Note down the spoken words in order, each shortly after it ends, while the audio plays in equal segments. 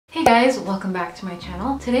Hey guys, welcome back to my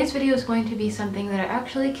channel. Today's video is going to be something that I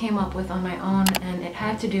actually came up with on my own, and it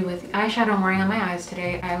had to do with the eyeshadow I'm wearing on my eyes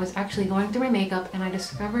today. I was actually going through my makeup and I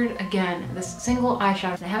discovered again this single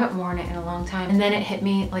eyeshadow, and I haven't worn it in a long time, and then it hit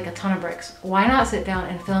me like a ton of bricks. Why not sit down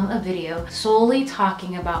and film a video solely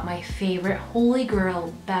talking about my favorite holy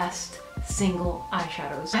grail best single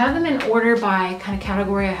eyeshadows. I have them in order by kind of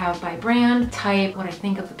category. I have by brand, type, what I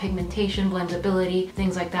think of the pigmentation, blendability,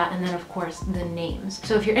 things like that, and then of course the names.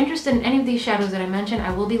 So if you're interested in any of these shadows that I mentioned,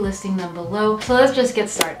 I will be listing them below. So let's just get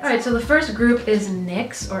started. Alright, so the first group is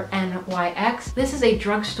NYX or NYX. This is a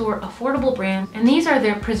drugstore affordable brand, and these are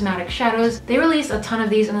their prismatic shadows. They released a ton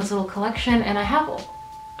of these in this little collection, and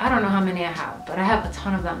I don't know how many I have, but I have a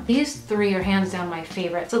ton of them. These three are hands down my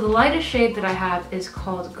favorite. So the lightest shade that I have is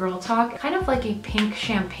called Girl Talk, kind of like a pink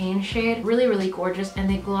champagne shade. Really, really gorgeous, and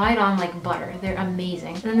they glide on like butter. They're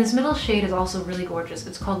amazing. And then this middle shade is also really gorgeous.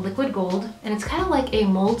 It's called Liquid Gold, and it's kind of like a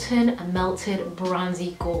molten, melted,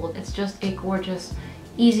 bronzy gold. It's just a gorgeous,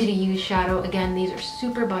 easy to use shadow. Again, these are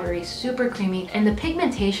super buttery, super creamy, and the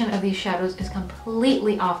pigmentation of these shadows is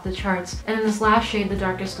completely off the charts. And then this last shade, the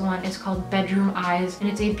darkest one, is called Bedroom Eyes, and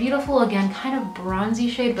it's a beautiful, again, kind of bronzy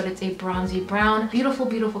shade, but it's a bronzy brown. Beautiful,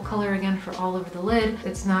 beautiful color again for all over the lid.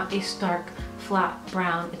 It's not a stark flat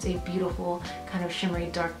brown. It's a beautiful kind of shimmery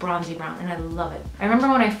dark bronzy brown, and I love it. I remember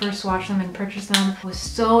when I first swatched them and purchased them, I was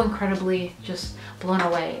so incredibly just blown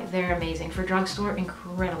away. They're amazing. For drugstore,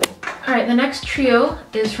 incredible. Alright, the next trio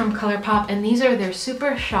is from ColourPop, and these are their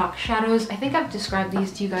Super Shock shadows. I think I've described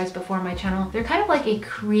these to you guys before on my channel. They're kind of like a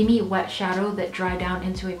creamy wet shadow that dry down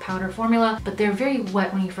into a powder formula, but they're very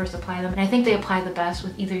wet when you first apply them, and I think they apply the best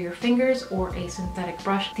with either your fingers or a synthetic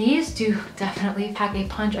brush. These do definitely pack a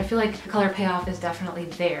punch. I feel like the color payoff is definitely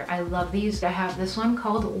there. I love these. I have this one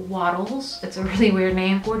called Wattles. It's a really weird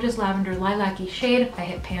name. Gorgeous lavender lilac-y shade. I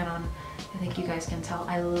hit pan on. I think you guys can tell.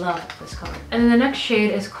 I love this color. And then the next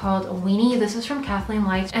shade is called Weenie. This is from Kathleen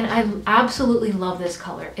Lights, and I absolutely love this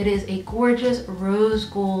color. It is a gorgeous rose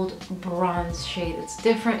gold bronze shade. It's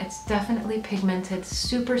different. It's definitely pigmented,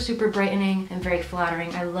 super, super brightening and very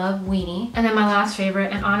flattering. I love Weenie. And then my last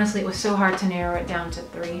favorite, and honestly, it was so hard to narrow it down to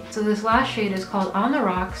three. So this last shade is called On the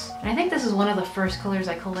Rocks, and I think this is one of the first colors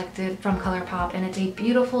I collected from ColourPop, and it's a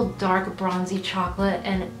beautiful dark bronzy chocolate,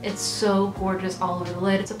 and it's so gorgeous all over the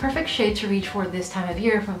lid. It's a perfect shade to reach for this time of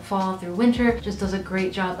year, from fall through winter. Just does a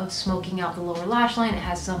great job of smoking out the lower lash line. It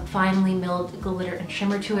has some finely milled glitter and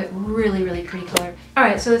shimmer to it. Really, really pretty color.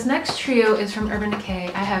 Alright, so this next trio is from Urban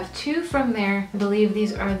Decay. I have two from there. I believe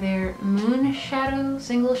these are their Moon Shadow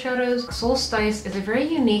single shadows. Solstice is a very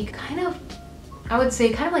unique kind of, I would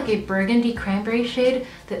say, kind of like a burgundy cranberry shade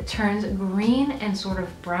that turns green and sort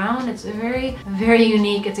of brown. It's a very, very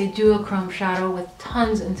unique. It's a duochrome shadow with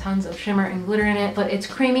tons and tons of shimmer and glitter in it, but it's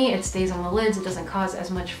creamy. It stays on the lids. It doesn't cause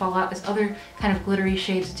as much fallout as other kind of glittery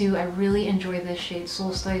shades do. I really enjoy this shade,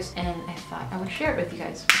 Solstice, and I thought I would share it with you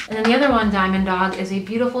guys. And then the other one, Diamond Dog, is a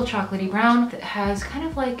beautiful chocolatey brown that has kind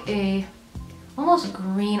of like a almost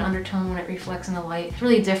green undertone when it reflects in the light. It's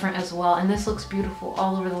really different as well, and this looks beautiful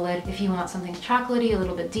all over the lid if you want something chocolatey, a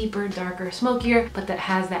little bit deeper, darker, smokier, but that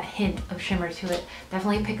has that hint of shimmer to it.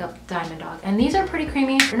 Definitely pick up Diamond Dog. And these are pretty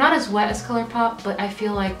creamy. They're not as wet as ColourPop, but I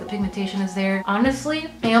feel like the pigmentation is there. Honestly,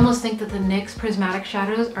 I almost think that the NYX prismatic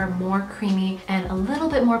shadows are more creamy and a little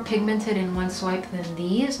bit more pigmented in one swipe than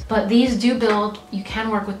these, but these do build. You can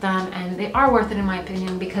work with them, and they are worth it in my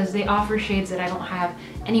opinion because they offer shades that I don't have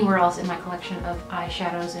anywhere else in my collection of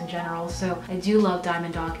eyeshadows in general. So I do love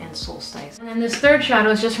Diamond Dog and Solstice. And then this third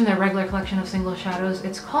shadow is just from their regular collection of single shadows.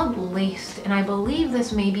 It's called Laced, and I believe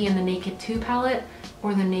this may be in the Naked 2 palette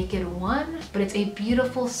or the Naked 1, but it's a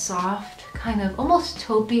beautiful, soft, kind of almost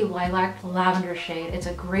taupey lilac lavender shade. It's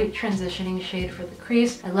a great transitioning shade for the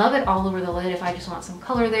crease. I love it all over the lid if I just want some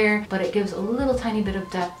color there, but it gives a little tiny bit of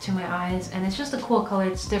depth to my eyes, and it's just a cool color.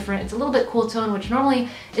 It's different. It's a little bit cool tone, which normally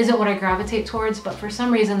isn't what I gravitate towards, but for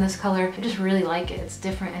some reason this color, I just really like it. It's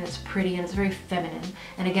different and it's pretty and it's very feminine.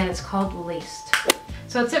 And again, it's called Laced.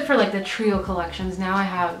 So that's it for like the trio collections. Now I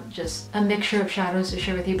have just a mixture of shadows to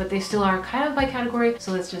share with you, but they still are kind of by category,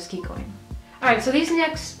 so let's just keep going. Alright, so these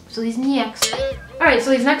next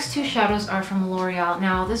two shadows are from L'Oreal.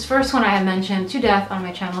 Now, this first one I have mentioned to death on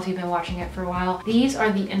my channel if you've been watching it for a while. These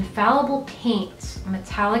are the Infallible Paints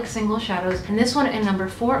metallic single shadows, and this one in number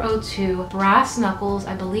 402, Brass Knuckles.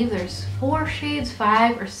 I believe there's 4 shades,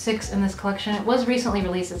 5 or 6 in this collection. It was recently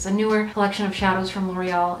released. It's a newer collection of shadows from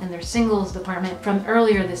L'Oreal in their singles department from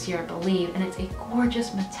earlier this year, I believe, and it's a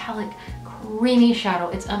gorgeous metallic creamy shadow.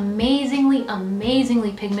 It's amazingly,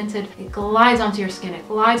 amazingly pigmented. It glides onto your skin. It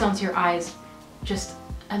glides onto your eyes. Just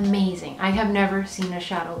amazing. I have never seen a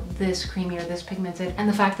shadow this creamy or this pigmented, and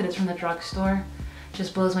the fact that it's from the drugstore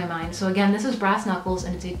just blows my mind. So again, this is Brass Knuckles,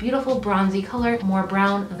 and it's a beautiful bronzy color, more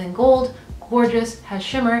brown than gold. Gorgeous, has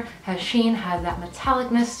shimmer, has sheen, has that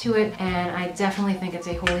metallicness to it, and I definitely think it's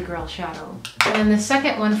a holy grail shadow. And then the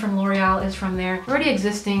second one from L'Oreal is from their already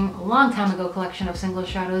existing, a long time ago collection of single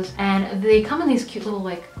shadows, and they come in these cute little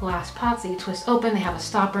like glass pots that you twist open. They have a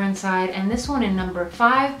stopper inside, and this one in number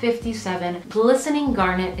 557, Glistening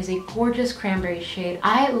Garnet, is a gorgeous cranberry shade.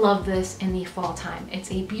 I love this in the fall time.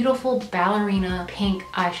 It's a beautiful ballerina pink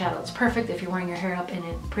eyeshadow. It's perfect if you're wearing your hair up in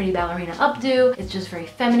a pretty ballerina updo. It's just very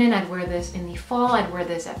feminine. I'd wear this in the fall. I'd wear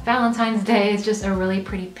this at Valentine's Day. It's just a really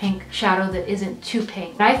pretty pink shadow that isn't too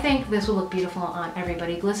pink. But I think this will look beautiful on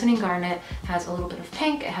everybody. Glistening Garnet has a little bit of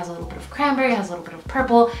pink, it has a little bit of cranberry, it has a little bit of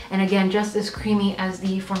purple, and again, just as creamy as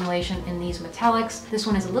the formulation in these metallics. This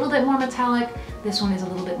one is a little bit more metallic, this one is a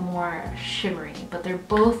little bit more shimmery, but they're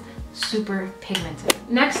both super pigmented.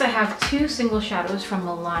 Next, I have two single shadows from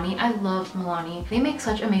Milani. I love Milani. They make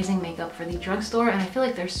such amazing makeup for the drugstore, and I feel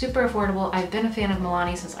like they're super affordable. I've been a fan of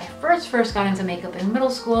Milani since I first got into makeup in middle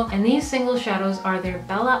school, and these single shadows are their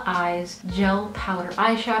Bella Eyes Gel Powder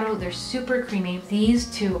Eyeshadow. They're super creamy. These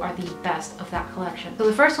two are the best of that collection. So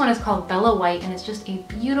the first one is called Bella White, and it's just a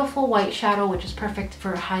beautiful white shadow, which is perfect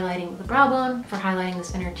for highlighting the brow bone, for highlighting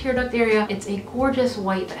this inner tear duct area. It's a gorgeous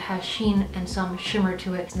white that has sheen and some shimmer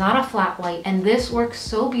to it. It's not a flat white, and this works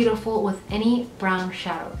so beautiful with any brown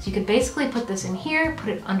shadow. So you could basically put this in here, put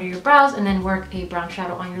it under your brows, and then work a brown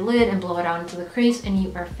shadow on your lid and blow it out into the crease, and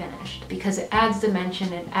you are finished. Because it adds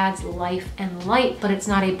dimension, it adds life and light, but it's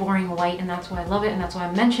not a boring white, and that's why I love it, and that's why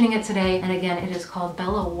I'm mentioning it today. And again, it is called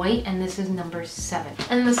Bella White, and this is number 7.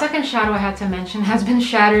 And the second shadow I had to mention has been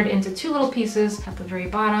shattered into two little pieces at the very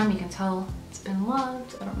bottom. You can tell it's been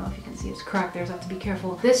loved. I don't know if you can see it's cracked there, so I have to be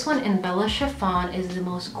careful. This one in Bella Chiffon is the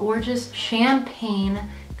most gorgeous champagne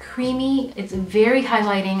creamy. It's very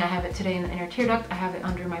highlighting. I have it today in the inner tear duct, I have it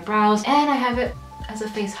under my brows, and I have it as a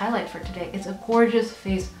face highlight for today. It's a gorgeous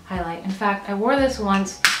face highlight. In fact, I wore this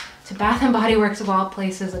once to Bath & Body Works of all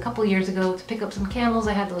places a couple years ago to pick up some candles.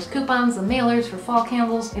 I had those coupons, the mailers for fall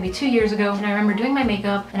candles, maybe 2 years ago, and I remember doing my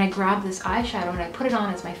makeup and I grabbed this eyeshadow and I put it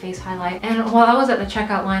on as my face highlight. And while I was at the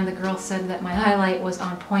checkout line, the girl said that my highlight was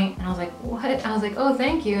on point, and I was like, what? I was like, oh,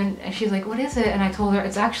 thank you. And she's like, what is it? And I told her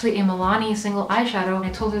it's actually a Milani single eyeshadow, and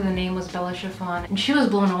I told her the name was Bella Chiffon, and she was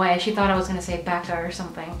blown away. She thought I was gonna say Becca or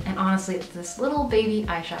something, and honestly, it's this little baby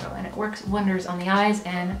eyeshadow, and it works wonders on the eyes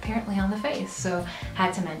and apparently on the face, so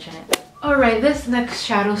had to mention it. Alright, this next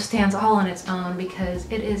shadow stands all on its own because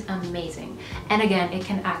it is amazing. And again, it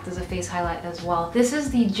can act as a face highlight as well. This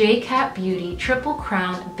is the J-Cat Beauty Triple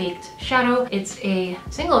Crown Baked Shadow. It's a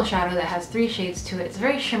single shadow that has 3 shades to it. It's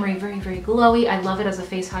very shimmery, very glowy. I love it as a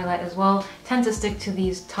face highlight as well. Tend to stick to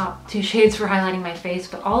these top 2 shades for highlighting my face,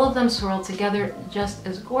 but all of them swirled together just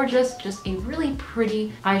as gorgeous. Just a really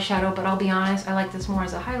pretty eyeshadow, but I'll be honest, I like this more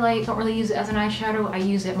as a highlight. Don't really use it as an eyeshadow. I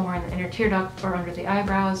use it more in the inner tear duct or under the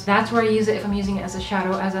eyebrows. That's where I use it if I'm using it as a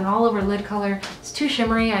shadow. As an all over lid color, it's too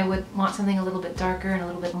shimmery. I would want something a little bit darker and a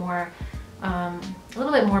little bit more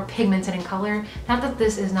pigmented in color. Not that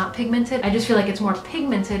this is not pigmented, I just feel like it's more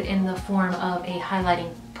pigmented in the form of a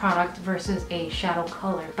highlighting product versus a shadow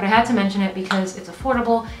color. But I had to mention it because it's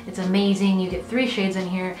affordable, it's amazing, you get 3 shades in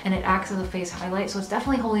here, and it acts as a face highlight, so it's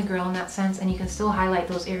definitely holy grail in that sense, and you can still highlight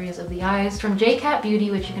those areas of the eyes. From J-Cat Beauty,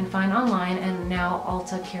 which you can find online, and now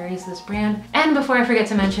Ulta carries this brand. And before I forget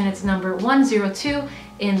to mention, it's number 102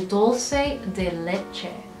 in Dolce de Leche.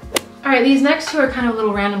 Alright, these next 2 are kind of a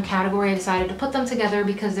little random category. I decided to put them together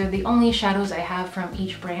because they're the only shadows I have from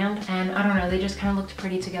each brand, and I don't know, they just kind of looked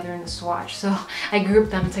pretty together in the swatch, so I grouped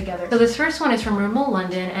them together. So this first one is from Rimmel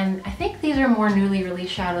London, and I think these are more newly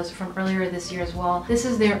released shadows from earlier this year as well. This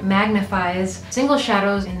is their Magnifies Single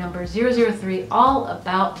Shadows in number 003, All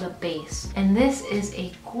About the Base. And this is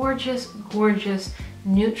a gorgeous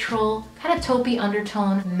neutral, kind of taupey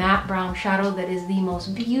undertone matte brown shadow that is the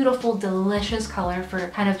most beautiful, delicious color for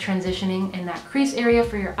kind of transitioning in that crease area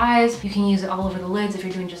for your eyes. You can use it all over the lids if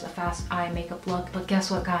you're doing just a fast eye makeup look. But guess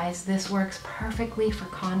what, guys? This works perfectly for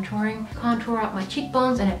contouring. Contour out my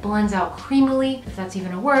cheekbones and it blends out creamily, if that's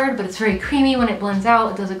even a word, but it's very creamy when it blends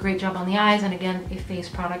out. It does a great job on the eyes, and again, a face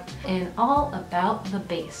product in All About the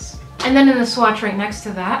Base. And then in the swatch right next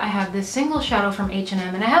to that, I have this single shadow from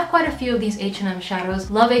H&M, and I have quite a few of these H&M shadows.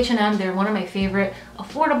 Love H&M, they're one of my favorite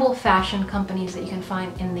affordable fashion companies that you can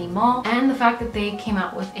find in the mall, and the fact that they came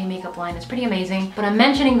out with a makeup line is pretty amazing. But I'm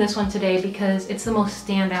mentioning this one today because it's the most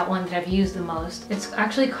standout one that I've used the most. It's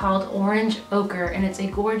actually called Orange Ochre, and it's a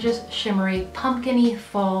gorgeous, shimmery, pumpkin-y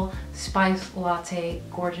fall spice latte,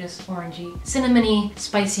 gorgeous orangey, cinnamony,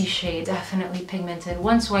 spicy shade, definitely pigmented.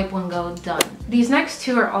 One swipe, one go, done. These next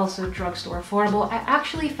two are also drugstore affordable. I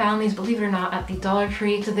actually found these, believe it or not, at the Dollar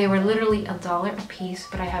Tree. So they were literally $1 a piece,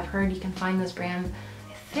 but I have heard you can find this brand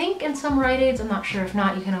I think in some Rite Aids. I'm not sure. If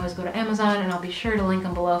not, you can always go to Amazon, and I'll be sure to link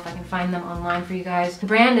them below if I can find them online for you guys. The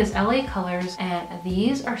brand is LA Colors, and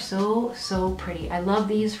these are so pretty. I love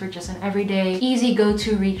these for just an everyday, easy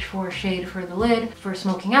go-to reach for shade for the lid, for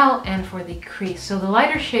smoking out, and for the crease. So the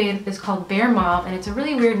lighter shade is called Bare Mauve, and it's a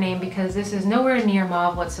really weird name because this is nowhere near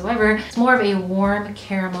mauve whatsoever. It's more of a warm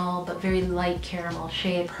caramel, but very light caramel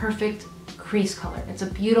shade. Perfect crease color. It's a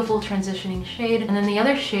beautiful transitioning shade. And then the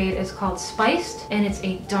other shade is called Spiced, and it's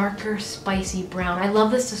a darker spicy brown. I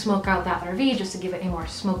love this to smoke out that RV just to give it a more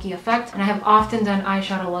smoky effect. And I have often done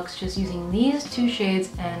eyeshadow looks just using these two shades,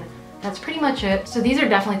 and that's pretty much it. So these are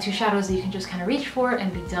definitely two shadows that you can just kind of reach for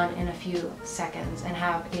and be done in a few seconds and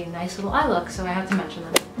have a nice little eye look, so I had to mention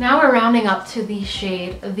them. Now we're rounding up to the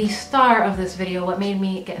shade, the star of this video, what made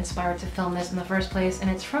me get inspired to film this in the first place, and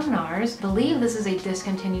it's from NARS. I believe this is a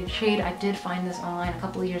discontinued shade. I did find this online a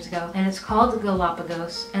couple of years ago, and it's called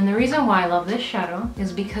Galapagos. And the reason why I love this shadow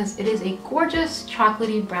is because it is a gorgeous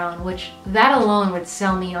chocolatey brown, which that alone would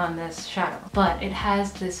sell me on this shadow. But it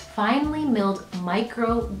has this finely milled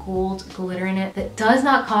micro gold glitter in it that does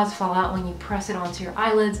not cause fallout when you press it onto your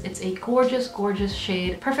eyelids. It's a gorgeous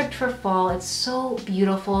shade, perfect for fall. It's so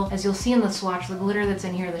beautiful. As you'll see in the swatch, the glitter that's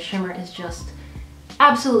in here, the shimmer, is just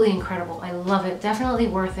absolutely incredible. I love it. Definitely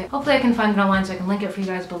worth it. Hopefully I can find it online so I can link it for you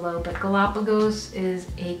guys below, but Galapagos is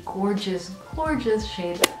a gorgeous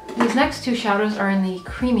shade. These next two shadows are in the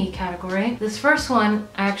creamy category. This first one,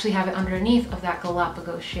 I actually have it underneath of that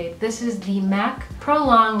Galapagos shade. This is the MAC Pro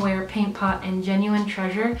Longwear Paint Pot in Genuine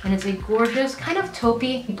Treasure, and it's a gorgeous kind of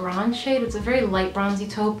taupey bronze shade. It's a very light bronzy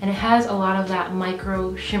taupe, and it has a lot of that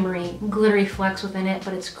micro shimmery glittery flecks within it,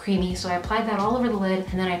 but it's creamy. So I applied that all over the lid,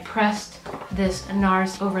 and then I pressed this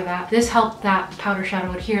NARS over that. This helped that powder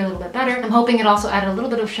shadow adhere a little bit better. I'm hoping it also added a little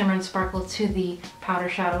bit of shimmer and sparkle to the powder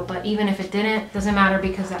shadow, but even if it didn't, it doesn't matter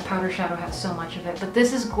because that powder shadow has so much of it. But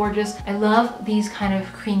this is gorgeous. I love these kind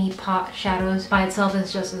of creamy pot shadows. By itself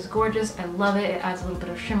is just as gorgeous. I love it. It adds a little bit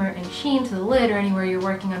of shimmer and sheen to the lid or anywhere you're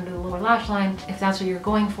working under the lower lash line. If that's what you're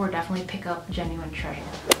going for, definitely pick up Genuine Treasure.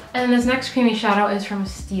 And this next creamy shadow is from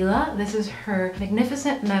Stila. This is her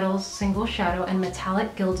Magnificent Metals Single Shadow in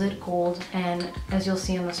Metallic Gilded Gold, and as you'll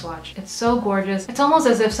see in the swatch, it's so gorgeous. It's almost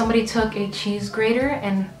as if somebody took a cheese grater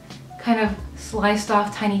and kind of sliced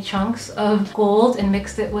off tiny chunks of gold and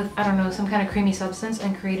mixed it with, I don't know, some kind of creamy substance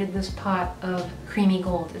and created this pot of creamy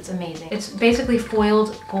gold. It's amazing. It's basically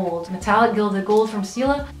foiled gold. Metallic Gilded Gold from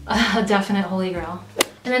Stila, a definite holy grail.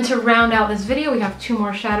 And then to round out this video, we have two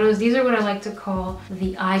more shadows. These are what I like to call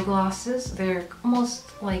the eye glosses. They're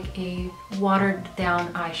almost like a watered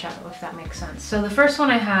down eyeshadow, if that makes sense. So the first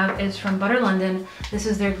one I have is from Butter London. This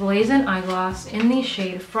is their Glazing Eye Gloss in the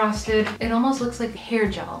shade Frosted. It almost looks like hair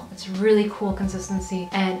gel. It's really cool consistency,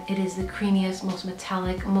 and it is the creamiest, most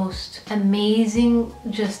metallic, most amazing,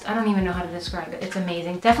 just, I don't even know how to describe it. It's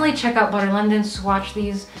amazing. Definitely check out Butter London, swatch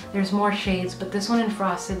these. There's more shades, but this one in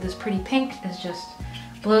Frosted, this pretty pink, is just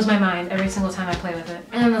blows my mind every single time I play with it.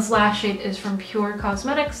 And then this last shade is from Pure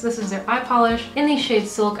Cosmetics. This is their eye polish in the shade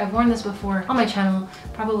Silk. I've worn this before on my channel,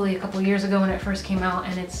 probably a couple years ago when it first came out,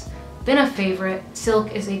 and it's been a favorite.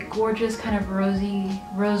 Silk is a gorgeous kind of rosy,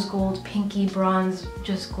 rose gold, pinky bronze,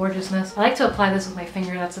 just gorgeousness. I like to apply this with my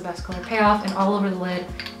finger. That's the best color payoff, and all over the lid.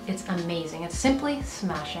 It's amazing. It's simply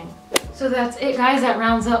smashing. So that's it, guys. That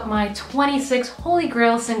rounds up my 26 Holy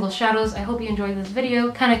Grail single shadows. I hope you enjoyed this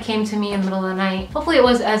video. Kind of came to me in the middle of the night. Hopefully it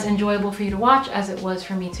was as enjoyable for you to watch as it was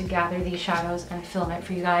for me to gather these shadows and film it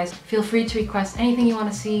for you guys. Feel free to request anything you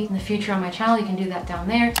want to see in the future on my channel. You can do that down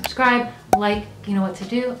there. Subscribe, like, you know what to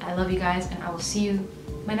do. I love you guys, and I will see you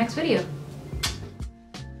in my next video.